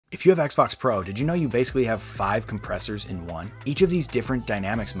If you have Xvox Pro, did you know you basically have 5 compressors in one? Each of these different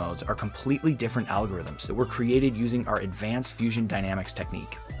dynamics modes are completely different algorithms that were created using our advanced fusion dynamics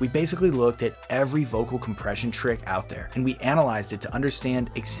technique. We basically looked at every vocal compression trick out there, and we analyzed it to understand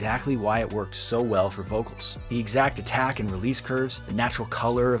exactly why it worked so well for vocals. The exact attack and release curves, the natural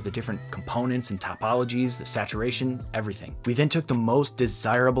color of the different components and topologies, the saturation, everything. We then took the most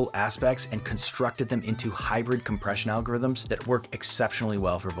desirable aspects and constructed them into hybrid compression algorithms that work exceptionally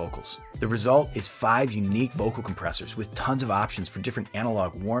well for vocals. The result is 5 unique vocal compressors with tons of options for different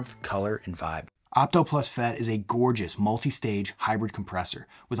analog warmth, color, and vibe. Opto plus FET is a gorgeous multi-stage hybrid compressor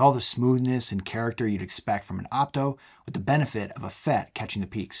with all the smoothness and character you'd expect from an opto, with the benefit of a FET catching the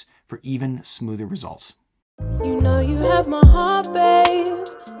peaks for even smoother results. You know you have my heart, babe,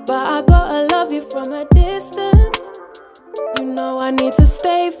 but I gotta love you from a distance. You know I need to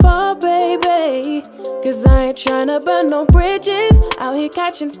stay far, baby, cause I ain't tryna burn no bridges, out here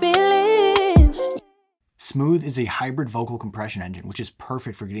catching feelings. Smooth is a hybrid vocal compression engine, which is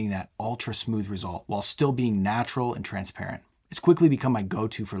perfect for getting that ultra smooth result while still being natural and transparent. It's quickly become my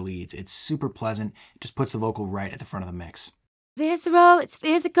go-to for leads. It's super pleasant, it just puts the vocal right at the front of the mix. Visceral, it's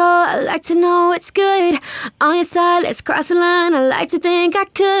physical, I like to know it's good. On your side, let's cross the line, I like to think I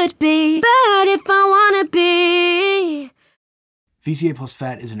could be bad if I wanna be. VCA plus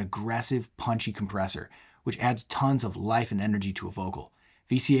FET is an aggressive, punchy compressor, which adds tons of life and energy to a vocal.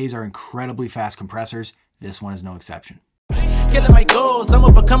 VCAs are incredibly fast compressors. This one is no exception. Killing my goals, I'm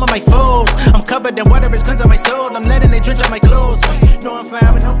overcoming my foes. I'm covered in water, it's cleansing my soul. I'm letting it drench on my clothes. No, I'm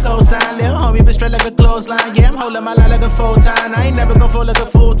fine with no cosign. Little homie, been straight like a clothesline. Yeah, I'm holding my line like a full-time. I ain't never gonna flow like a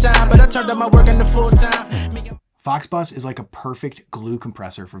full-time, but I turned up my work into full-time. Foxbus is like a perfect glue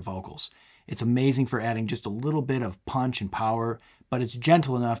compressor for vocals. It's amazing for adding just a little bit of punch and power, but it's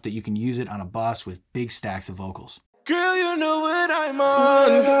gentle enough that you can use it on a bus with big stacks of vocals. Girl, you know what I'm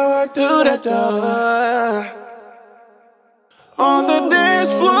on. Walk through that door. On the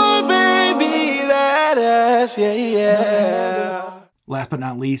dance floor, baby, that ass, yeah. Last but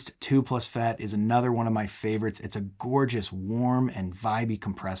not least, 2 plus FET is another one of my favorites. It's a gorgeous, warm, and vibey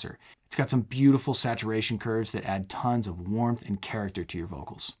compressor. It's got some beautiful saturation curves that add tons of warmth and character to your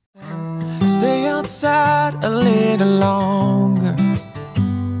vocals. Stay outside a little longer.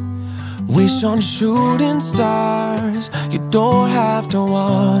 Wish on shooting stars. You don't have to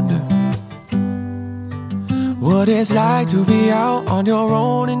wonder what it's like to be out on your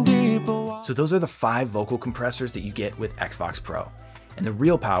own in deeper water. So those are the 5 vocal compressors that you get with Xvox Pro. And the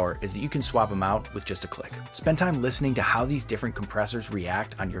real power is that you can swap them out with just a click. Spend time listening to how these different compressors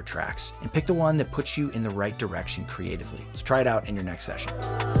react on your tracks and pick the one that puts you in the right direction creatively. So try it out in your next session.